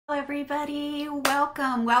Hello everybody,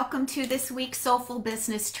 welcome to this week's Soulful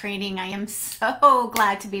Business Training. I am so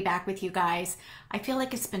glad to be back with you guys. I feel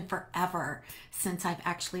like it's been forever since I've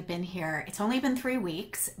actually been here. It's only been 3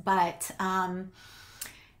 weeks, but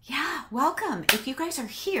yeah, welcome. If you guys are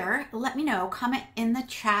here, let me know. Comment in the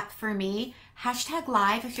chat for me. Hashtag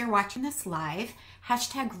live if you're watching this live.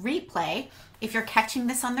 Hashtag replay if you're catching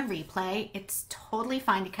this on the replay. It's totally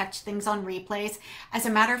fine to catch things on replays. As a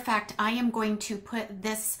matter of fact, I am going to put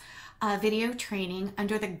this video training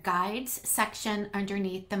under the guides section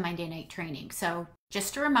underneath the Monday night training. So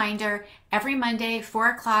just a reminder, every Monday, 4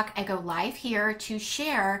 o'clock, I go live here to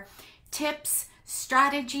share tips,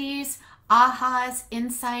 strategies, ahas,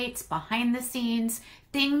 insights, behind the scenes,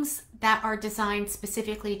 things that are designed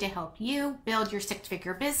specifically to help you build your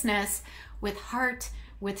six-figure business with heart,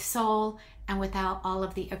 with soul, and without all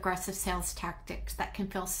of the aggressive sales tactics that can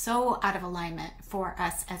feel so out of alignment for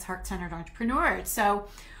us as heart-centered entrepreneurs. So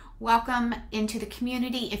welcome into the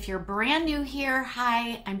community. If you're brand new here,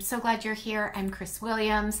 hi, I'm so glad you're here. I'm Chris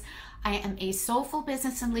Williams. I am a soulful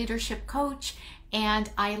business and leadership coach, and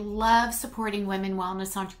I love supporting women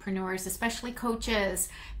wellness entrepreneurs, especially coaches,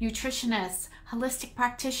 nutritionists, holistic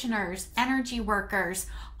practitioners, energy workers,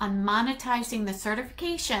 on monetizing the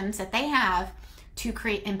certifications that they have to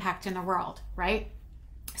create impact in the world, right?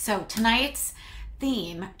 So tonight's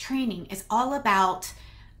theme training is all about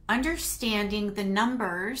understanding the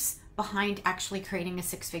numbers behind actually creating a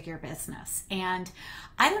six-figure business. And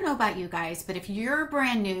I don't know about you guys, but if you're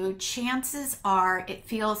brand new, chances are it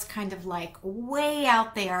feels kind of like way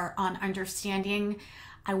out there on understanding,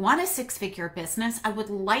 I want a six-figure business. I would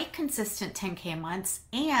like consistent 10K months.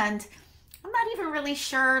 And I'm not even really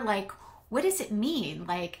sure, like, what does it mean?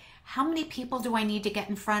 Like, how many people do I need to get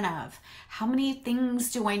in front of? How many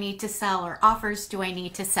things do I need to sell or offers do I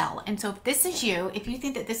need to sell? And so if this is you, if you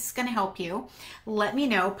think that this is going to help you, let me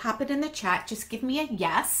know. Pop it in the chat. Just give me a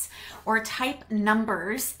yes or type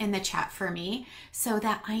numbers in the chat for me so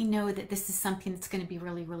that I know that this is something that's going to be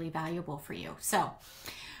really, really valuable for you. So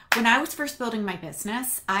when I was first building my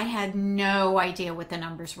business, I had no idea what the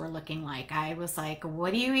numbers were looking like. I was like,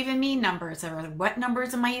 what do you even mean numbers? Or what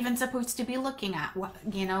numbers am I even supposed to be looking at? What,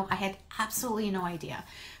 I had absolutely no idea.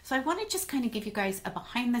 So I want to just kind of give you guys a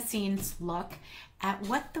behind the scenes look at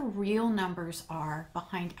what the real numbers are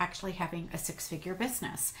behind actually having a six-figure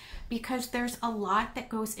business, because there's a lot that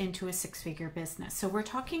goes into a six-figure business. So we're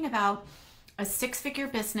talking about a six-figure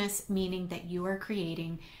business, meaning that you are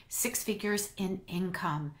creating 6 figures in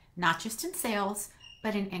income, not just in sales,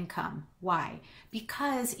 but in income. Why?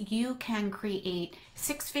 Because you can create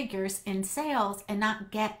 6 figures in sales and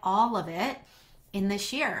not get all of it in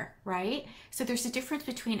this year, right? So there's a difference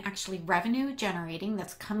between actually revenue generating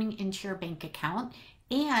that's coming into your bank account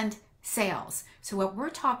and sales. So what we're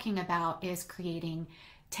talking about is creating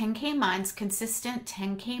 10K months, consistent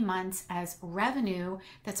 10K months as revenue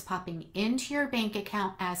that's popping into your bank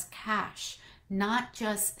account as cash, not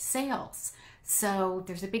just sales. So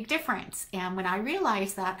there's a big difference. And when I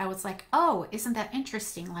realized that, I was like, oh, isn't that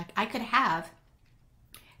interesting? Like, I could have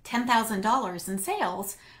 $10,000 in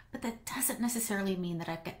sales, but that doesn't necessarily mean that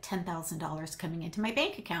I've got $10,000 coming into my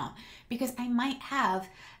bank account, because I might have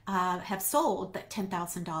sold that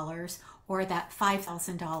 $10,000 or that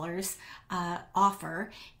 $5,000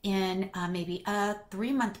 offer in maybe a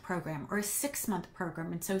 3-month program or a 6-month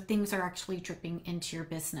program. And so things are actually dripping into your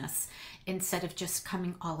business instead of just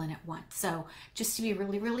coming all in at once. So just to be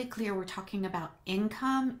really, really clear, we're talking about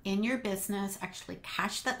income in your business, actually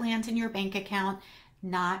cash that lands in your bank account,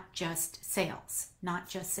 not just sales, not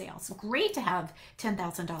just sales. Great to have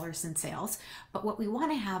 $10,000 in sales, but what we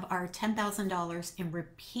want to have are $10,000 in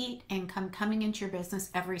repeat income coming into your business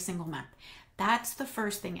every single month. That's the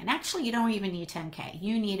first thing. And actually, you don't even need 10K.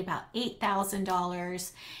 You need about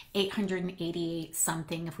 $8,000, 888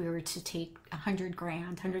 something. If we were to take 100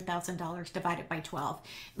 grand, $100,000 divided by 12,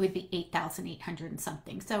 it would be 8,800 and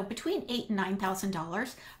something. So between $8,000 and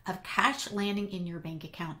 $9,000 of cash landing in your bank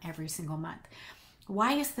account every single month.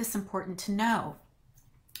 Why is this important to know?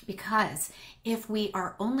 Because if we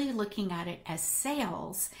are only looking at it as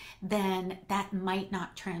sales, then that might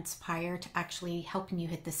not transpire to actually helping you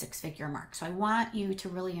hit the 6-figure mark. So I want you to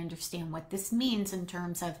really understand what this means in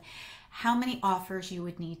terms of how many offers you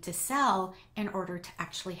would need to sell in order to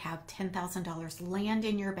actually have $10,000 land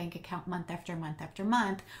in your bank account month after month after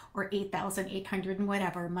month, or 8,800 and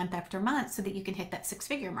whatever month after month, so that you can hit that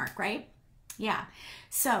 6-figure mark, right? Yeah,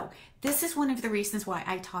 so this is one of the reasons why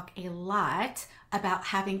I talk a lot about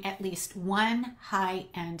having at least one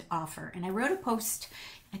high-end offer. And I wrote a post,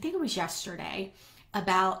 I think it was yesterday,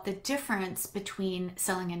 about the difference between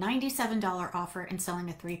selling a $97 offer and selling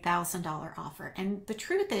a $3,000 offer. And the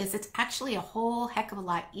truth is, it's actually a whole heck of a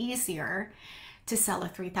lot easier to sell a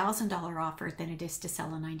 $3,000 offer than it is to sell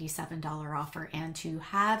a $97 offer, and to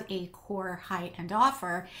have a core high-end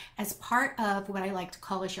offer as part of what I like to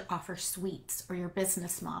call as your offer suites or your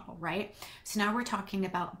business model, right? So now we're talking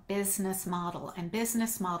about business model, and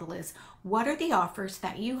business model is what are the offers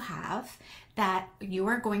that you have that you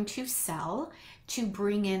are going to sell to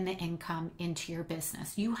bring in the income into your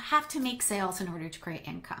business. You have to make sales in order to create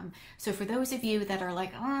income. So for those of you that are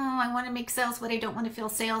like, oh, I want to make sales, but I don't want to feel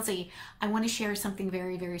salesy, I want to share something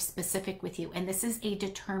very, very specific with you. And this is a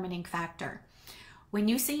determining factor. When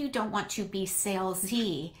you say you don't want to be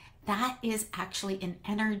salesy, that is actually an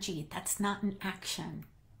energy. That's not an action.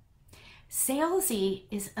 Salesy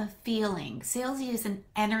is a feeling. Salesy is an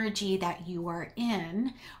energy that you are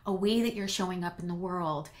in, a way that you're showing up in the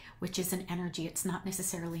world, which is an energy. It's not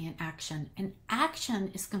necessarily an action. An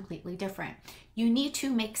action is completely different. You need to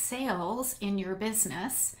make sales in your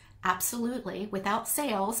business. Absolutely. Without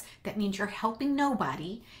sales, that means you're helping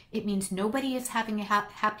nobody. It means nobody is having a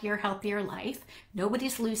happier, healthier life.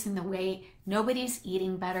 Nobody's losing the weight. Nobody's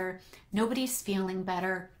eating better. Nobody's feeling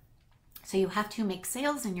better. So you have to make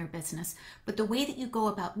sales in your business, but the way that you go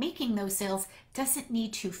about making those sales doesn't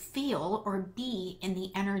need to feel or be in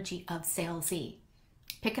the energy of salesy.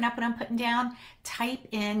 Picking up what I'm putting down, type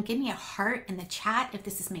in, give me a heart in the chat if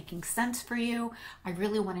this is making sense for you. I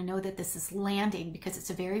really want to know that this is landing, because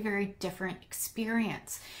it's a very, very different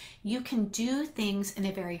experience. You can do things in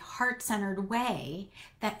a very heart-centered way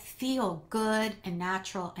that feel good and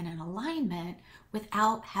natural and in alignment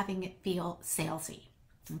without having it feel salesy.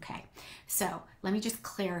 Okay, so let me just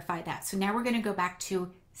clarify that. So now we're going to go back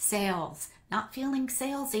to sales, not feeling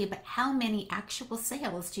salesy, but how many actual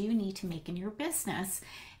sales do you need to make in your business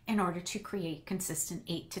in order to create consistent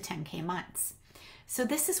 8 to 10K months? So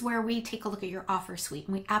this is where we take a look at your offer suite,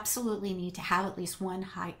 and we absolutely need to have at least one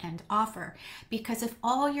high-end offer, because if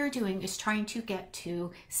all you're doing is trying to get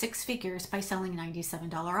to 6 figures by selling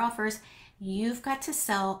 $97 offers, you've got to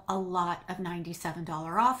sell a lot of $97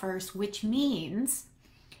 offers, which means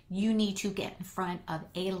you need to get in front of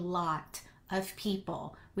a lot of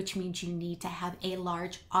people, which means you need to have a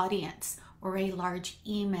large audience or a large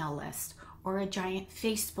email list or a giant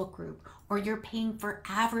Facebook group, or you're paying for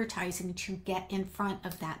advertising to get in front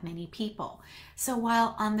of that many people. So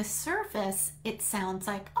while on the surface, it sounds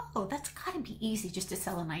like, oh, that's gotta be easy just to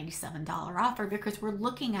sell a $97 offer because we're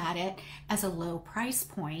looking at it as a low price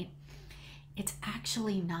point, it's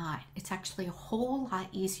actually not. It's actually a whole lot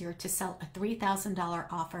easier to sell a $3,000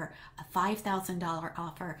 offer, a $5,000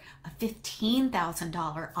 offer, a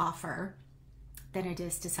 $15,000 offer than it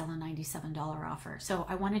is to sell a $97 offer. So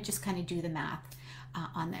I want to just kind of do the math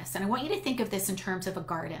on this. And I want you to think of this in terms of a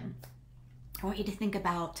garden. I want you to think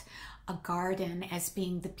about a garden as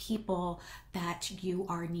being the people that you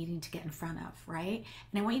are needing to get in front of, right?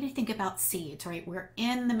 And I want you to think about seeds, right? We're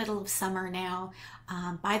in the middle of summer now.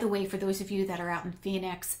 By the way, for those of you that are out in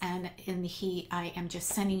Phoenix and in the heat, I am just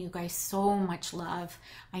sending you guys so much love.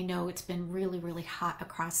 I know it's been really, really hot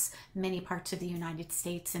across many parts of the United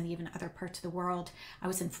States and even other parts of the world. I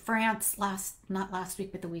was in France not last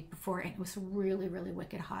week, but the week before, and it was really, really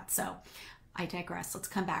wicked hot. So I digress. Let's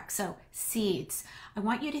come back. So seeds. I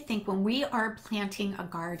want you to think when we are planting a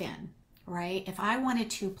garden, right? If I wanted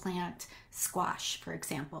to plant squash, for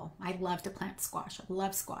example, I love to plant squash. I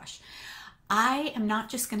love squash. I am not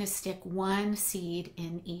just going to stick one seed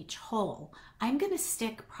in each hole. I'm going to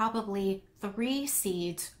stick probably 3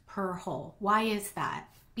 seeds per hole. Why is that?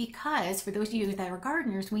 Because for those of you that are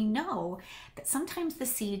gardeners, we know that sometimes the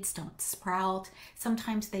seeds don't sprout,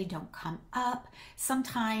 sometimes they don't come up,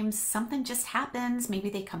 sometimes something just happens, maybe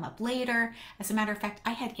they come up later. As a matter of fact,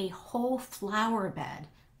 I had a whole flower bed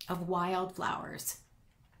of wildflowers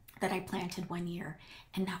that I planted one year,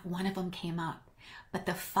 and not one of them came up. But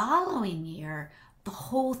the following year, the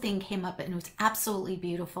whole thing came up and it was absolutely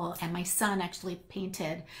beautiful. And my son actually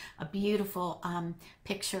painted a beautiful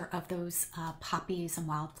picture of those poppies and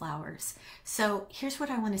wildflowers. So here's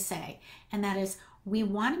what I want to say, and that is we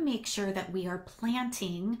want to make sure that we are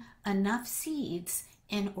planting enough seeds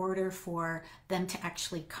in order for them to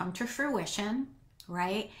actually come to fruition,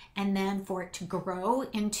 right? And then for it to grow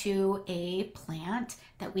into a plant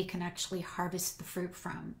that we can actually harvest the fruit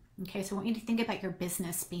from. Okay, so I want you to think about your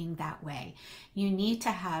business being that way. You need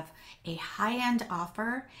to have a high-end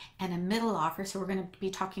offer and a middle offer. So we're going to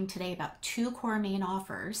be talking today about 2 core main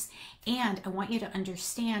offers. And I want you to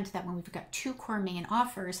understand that when we've got 2 core main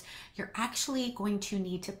offers, you're actually going to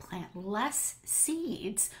need to plant less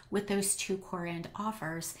seeds with those 2 core end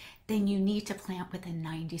offers than you need to plant with a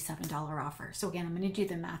 $97 offer. So again, I'm going to do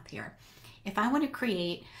the math here. If I want to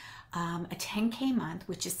create a 10K month,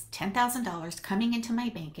 which is $10,000 coming into my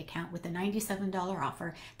bank account with a $97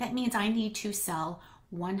 offer, that means I need to sell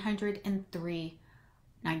 103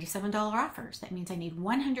 $97 offers. That means I need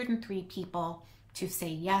 103 people to say,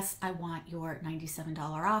 yes, I want your $97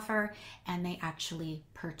 offer, and they actually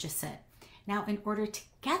purchase it. Now, in order to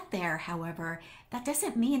get there, however, that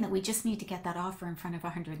doesn't mean that we just need to get that offer in front of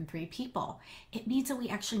 103 people. It means that we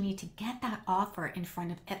actually need to get that offer in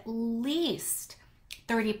front of at least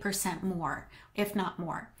 30% more, if not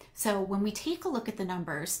more. So when we take a look at the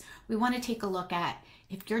numbers, we want to take a look at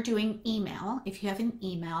if you're doing email, if you have an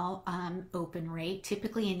email open rate,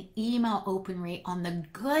 typically an email open rate on the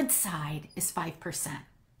good side is 5%.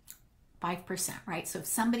 5%, right? So if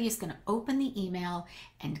somebody is going to open the email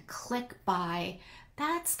and click buy,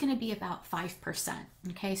 that's going to be about 5%.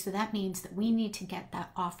 Okay, so that means that we need to get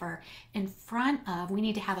that offer in front of, we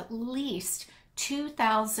need to have at least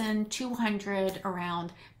 2,200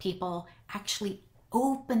 around people actually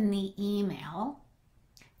open the email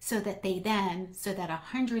so that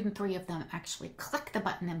 103 of them actually click the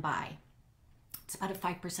button and buy. It's about a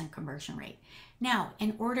 5% conversion rate. Now,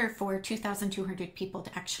 in order for 2,200 people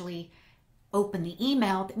to actually open the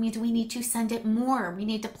email, that means we need to send it more. We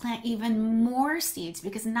need to plant even more seeds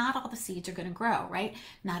because not all the seeds are going to grow, right?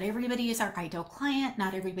 Not everybody is our ideal client.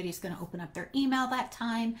 Not everybody's going to open up their email that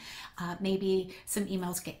time. Maybe some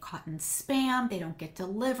emails get caught in spam. They don't get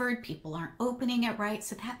delivered. People aren't opening it right.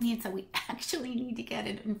 So that means that we actually need to get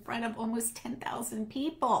it in front of almost 10,000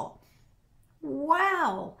 people.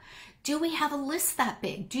 Wow. Do we have a list that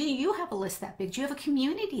big? Do you have a list that big? Do you have a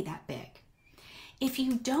community that big? If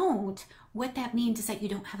you don't, what that means is that you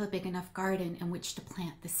don't have a big enough garden in which to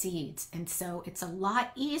plant the seeds. And so it's a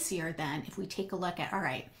lot easier then if we take a look at, all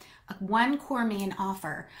right, one core main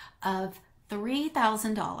offer of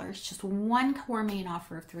 $3,000, just one core main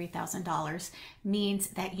offer of $3,000 means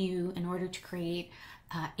that you, in order to create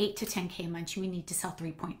 8 to 10K months, you need to sell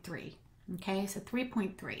 3.3. Okay, so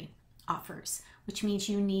 3.3 offers, which means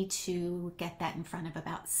you need to get that in front of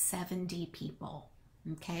about 70 people.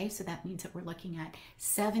 Okay, so that means that we're looking at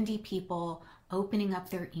 70 people opening up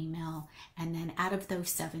their email, and then out of those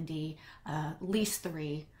 70, at least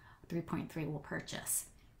 3.3 will purchase,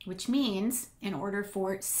 which means in order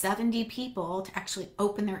for 70 people to actually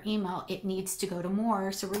open their email, it needs to go to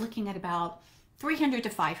more. So we're looking at about 300 to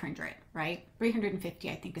 500, right? 350,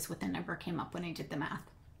 I think, is what the number came up when I did the math.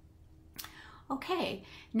 Okay,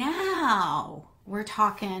 now we're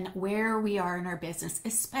talking where we are in our business,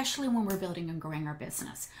 especially when we're building and growing our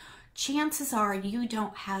business. Chances are you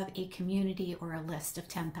don't have a community or a list of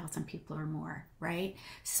 10,000 people or more, right?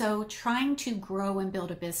 So trying to grow and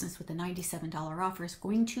build a business with a $97 offer is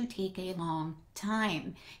going to take a long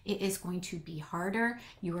time. It is going to be harder.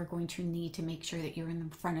 You are going to need to make sure that you're in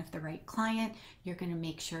front of the right client. You're going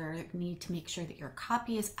to need to make sure that your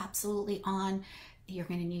copy is absolutely on. You're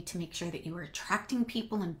going to need to make sure that you are attracting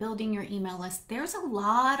people and building your email list. There's a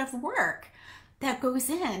lot of work that goes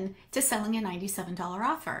in to selling a $97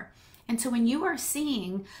 offer. And so when you are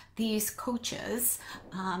seeing these coaches,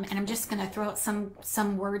 and I'm just going to throw out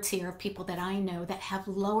some words here of people that I know that have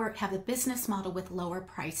a business model with lower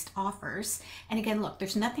priced offers. And again, look,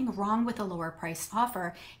 there's nothing wrong with a lower priced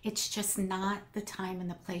offer. It's just not the time and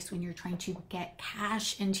the place when you're trying to get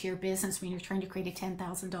cash into your business, when you're trying to create a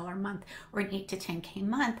 $10,000 month or an 8 to 10K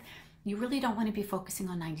month. You really don't want to be focusing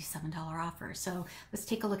on $97 offers. So let's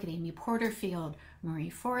take a look at Amy Porterfield, Marie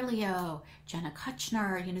Forleo, Jenna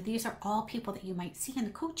Kutchner. You know, these are all people that you might see in the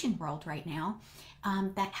coaching world right now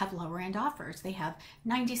that have lower end offers. They have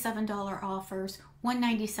 $97 offers,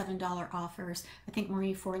 $197 offers. I think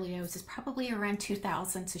Marie Forleo's is probably around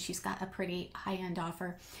 $2,000, so she's got a pretty high end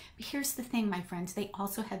offer. But here's the thing, my friends, they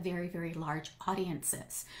also have very, very large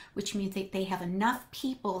audiences, which means that they have enough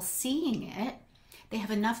people seeing it. They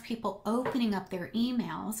have enough people opening up their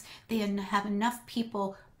emails. They have enough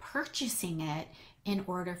people purchasing it in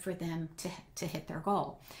order for them to hit their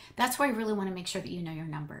goal. That's why I really want to make sure that you know your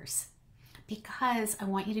numbers, because I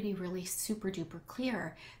want you to be really super duper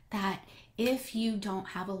clear that if you don't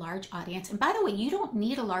have a large audience, and by the way, you don't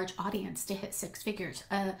need a large audience to hit 6 figures.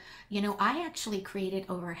 You know, I actually created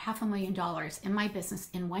over $500,000 in my business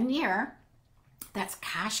in 1 year. That's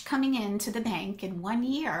cash coming into the bank in 1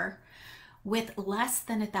 year, with less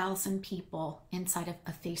than 1,000 people inside of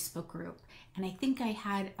a Facebook group. And I think I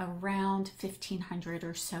had around 1,500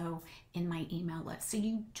 or so in my email list. So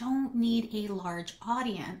you don't need a large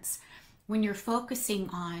audience when you're focusing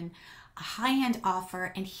on a high-end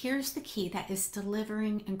offer. And here's the key, that is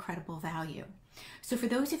delivering incredible value. So for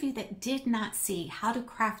those of you that did not see how to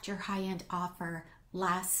craft your high-end offer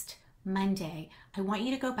last Monday, I want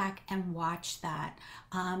you to go back and watch that,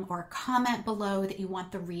 or comment below that you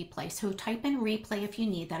want the replay. So type in replay if you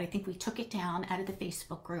need that. I think we took it down out of the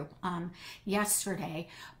Facebook group yesterday,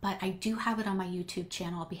 but I do have it on my YouTube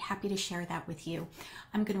channel. I'll be happy to share that with you.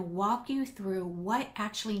 I'm going to walk you through what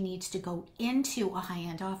actually needs to go into a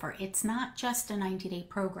high-end offer. It's not just a 90-day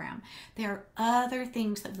program. There are other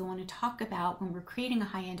things that we want to talk about when we're creating a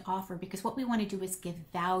high-end offer, because what we want to do is give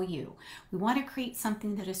value. We want to create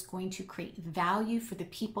something that is going to create value for the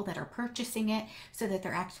people that are purchasing it, so that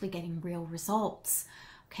they're actually getting real results.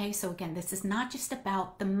 Okay, so again, this is not just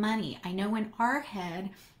about the money. I know in our head,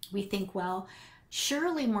 we think, well,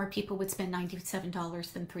 surely more people would spend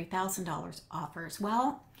 $97 than $3,000 offers.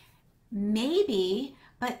 Well, maybe,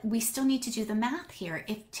 but we still need to do the math here.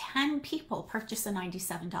 If 10 people purchase a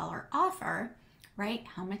 $97 offer, right,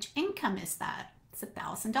 how much income is that? It's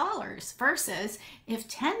 $1,000 versus if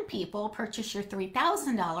 10 people purchase your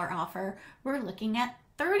 $3,000 offer, we're looking at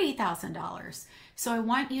 $30,000. So I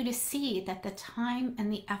want you to see that the time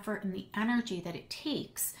and the effort and the energy that it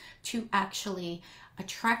takes to actually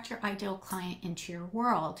attract your ideal client into your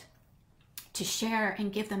world, to share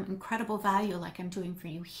and give them incredible value like I'm doing for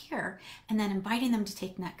you here, and then inviting them to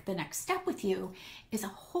take the next step with you, is a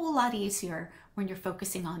whole lot easier when you're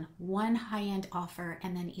focusing on one high-end offer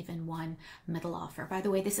and then even one middle offer. By the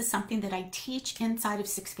way, this is something that I teach inside of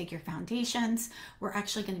Six Figure Foundations. We're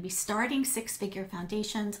actually going to be starting Six Figure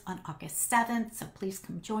Foundations on August 7th, so please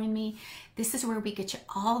come join me. This is where we get you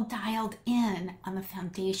all dialed in on the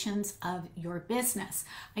foundations of your business.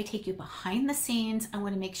 I take you behind the scenes. I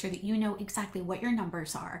want to make sure that you know exactly what your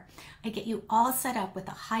numbers are. I get you all set up with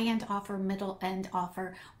a high-end offer, middle-end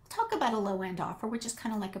offer. Talk about a low-end offer, which is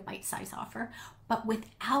kind of like a bite-size offer, but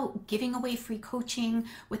without giving away free coaching,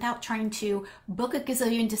 without trying to book a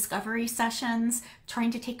gazillion discovery sessions,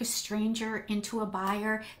 trying to take a stranger into a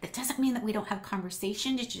buyer. That doesn't mean that we don't have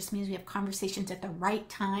conversations. It just means we have conversations at the right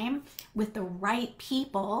time with the right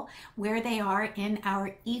people where they are in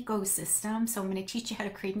our ecosystem. So I'm going to teach you how to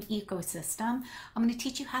create an ecosystem. I'm going to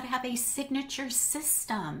teach you how to have a signature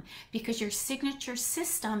system, because your signature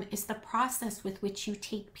system is the process with which you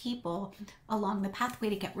take people along the pathway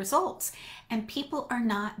to get results. And people are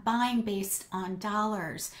not buying based on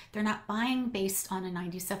dollars. They're not buying based on a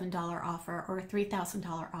 $97 offer or a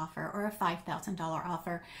 $3,000 offer or a $5,000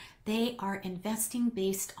 offer. They are investing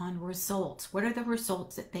based on results. What are the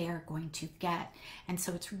results that they are going to get? And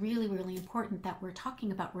so it's really, really important that we're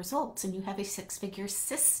talking about results, and you have a six-figure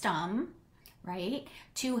system, right,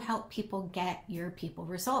 to help people get your people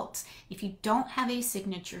results. If you don't have a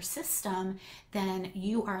signature system, then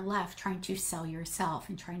you are left trying to sell yourself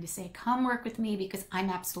and trying to say, come work with me because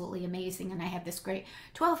I'm absolutely amazing and I have this great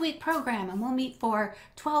 12-week program and we'll meet for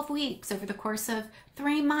 12 weeks over the course of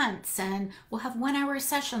 3 months and we'll have 1-hour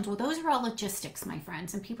sessions. Well, those are all logistics, my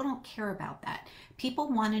friends, and people don't care about that.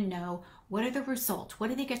 People want to know, what are the results? What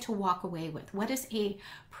do they get to walk away with? What is a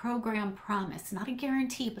program promise? Not a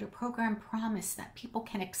guarantee, but a program promise that people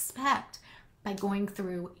can expect by going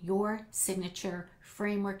through your signature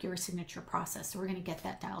framework, your signature process. So we're going to get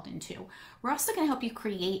that dialed into. We're also going to help you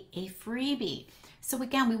create a freebie. So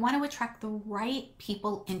again, we want to attract the right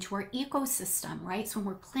people into our ecosystem, right? So when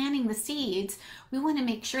we're planting the seeds, we want to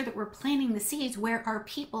make sure that we're planting the seeds where our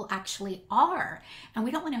people actually are. And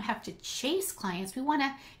we don't want to have to chase clients. We want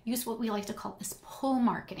to use what we like to call this pull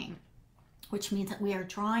marketing, which means that we are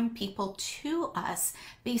drawing people to us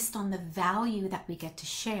based on the value that we get to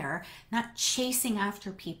share, not chasing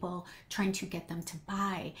after people, trying to get them to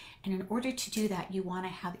buy. And in order to do that, you want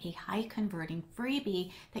to have a high converting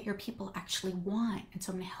freebie that your people actually want. And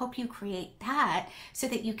so I'm going to help you create that so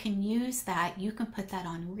that you can use that, you can put that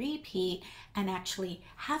on repeat and actually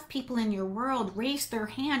have people in your world raise their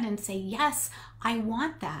hand and say, yes, I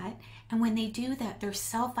want that. And when they do that, they're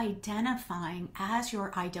self-identifying as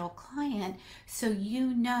your ideal client, so you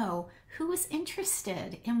know who is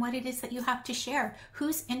interested in what it is that you have to share,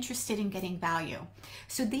 who's interested in getting value.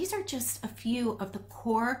 So these are just a few of the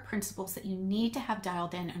core principles that you need to have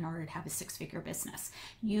dialed in order to have a six-figure business.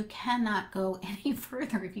 You cannot go any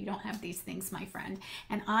further if you don't have these things, my friend.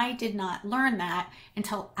 And I did not learn that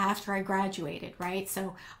until after I graduated, right?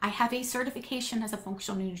 So I have a certification as a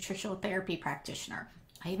functional nutritional therapy practitioner.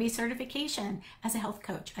 I have a certification as a health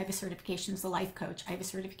coach. I have a certification as a life coach. I have a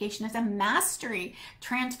certification as a mastery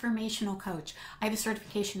transformational coach. I have a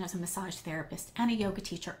certification as a massage therapist and a yoga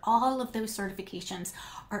teacher. All of those certifications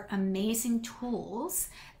are amazing tools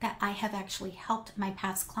that I have actually helped my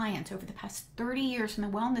past clients over the past 30 years in the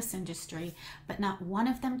wellness industry, but not one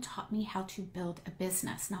of them taught me how to build a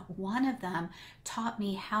business. Not one of them taught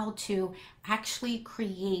me how to actually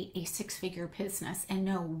create a six-figure business and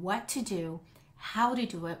know what to do, how to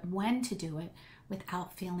do it, when to do it,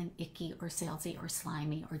 without feeling icky or salesy or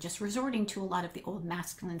slimy or just resorting to a lot of the old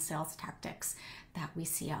masculine sales tactics that we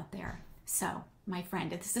see out there. So, my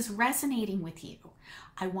friend, if this is resonating with you,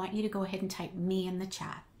 I want you to go ahead and type me in the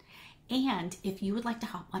chat. And if you would like to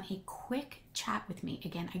hop on a quick chat with me,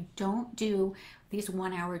 again, I don't do these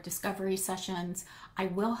 1-hour discovery sessions. I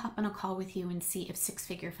will hop on a call with you and see if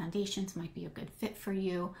six-figure foundations might be a good fit for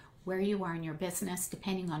you, where you are in your business,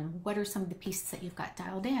 depending on what are some of the pieces that you've got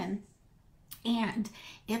dialed in. And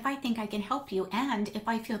if I think I can help you, and if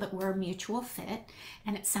I feel that we're a mutual fit,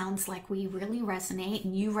 and it sounds like we really resonate,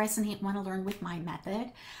 and you resonate, want to learn with my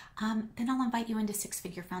method, then I'll invite you into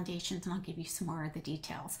Six-Figure Foundations, and I'll give you some more of the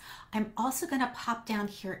details. I'm also going to pop down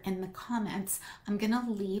here in the comments. I'm going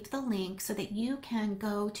to leave the link so that you can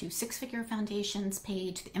go to Six-Figure Foundations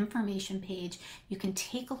page, the information page. You can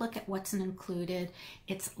take a look at what's included.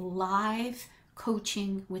 It's live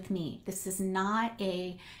coaching with me. This is not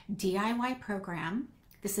a DIY program.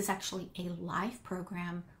 This is actually a live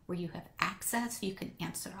program where you have access. You can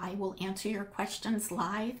answer. I will answer your questions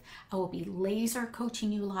live. I will be laser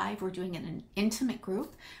coaching you live. We're doing it in an intimate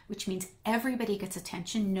group, which means everybody gets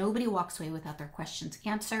attention. Nobody walks away without their questions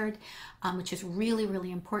answered, which is really,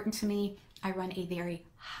 really important to me. I run a very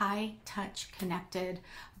high touch connected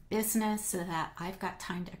business so that I've got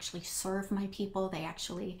time to actually serve my people.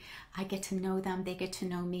 I get to know them, they get to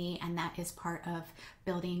know me, and that is part of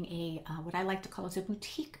building a what I like to call as a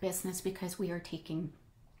boutique business, because we are taking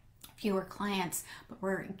fewer clients, but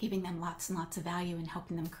we're giving them lots and lots of value and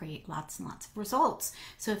helping them create lots and lots of results.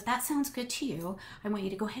 So if that sounds good to you, I want you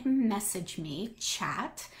to go ahead and message me,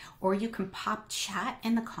 chat, or you can pop chat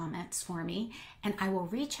in the comments for me, and I will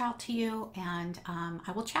reach out to you and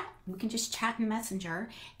I will chat. We can just chat in Messenger.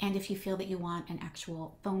 And if you feel that you want an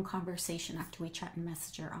actual phone conversation after we chat in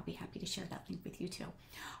Messenger, I'll be happy to share that link with you too.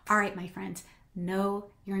 All right, my friends, know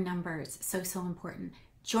your numbers. So important.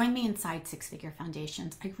 Join me inside Six-Figure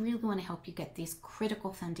Foundations. I really want to help you get these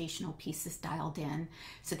critical foundational pieces dialed in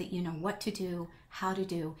so that you know what to do, how to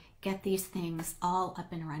do, get these things all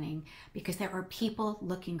up and running, because there are people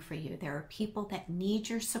looking for you. There are people that need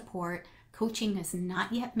your support. Coaching is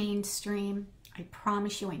not yet mainstream. I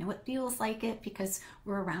promise you, I know it feels like it because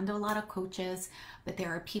we're around a lot of coaches, but there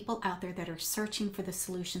are people out there that are searching for the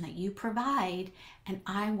solution that you provide, and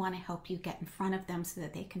I want to help you get in front of them so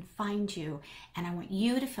that they can find you. And I want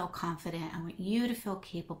you to feel confident. I want you to feel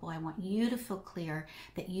capable. I want you to feel clear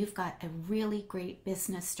that you've got a really great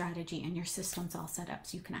business strategy and your system's all set up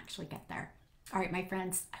so you can actually get there. All right, my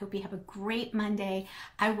friends, I hope you have a great Monday.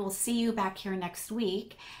 I will see you back here next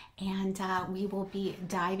week, and we will be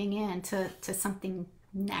diving into something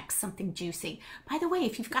next, something juicy. By the way,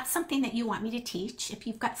 if you've got something that you want me to teach, if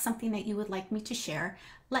you've got something that you would like me to share,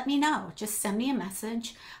 let me know. Just send me a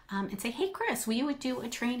message and say, hey, Chris, will you do a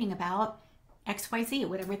training about XYZ,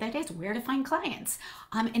 whatever that is, where to find clients.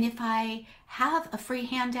 And if I have a free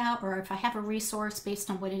handout or if I have a resource based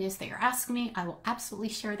on what it is that you're asking me, I will absolutely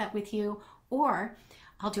share that with you. Or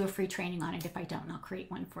I'll do a free training on it. If I don't, I'll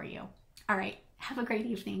create one for you. All right. Have a great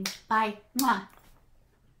evening. Bye. Mwah.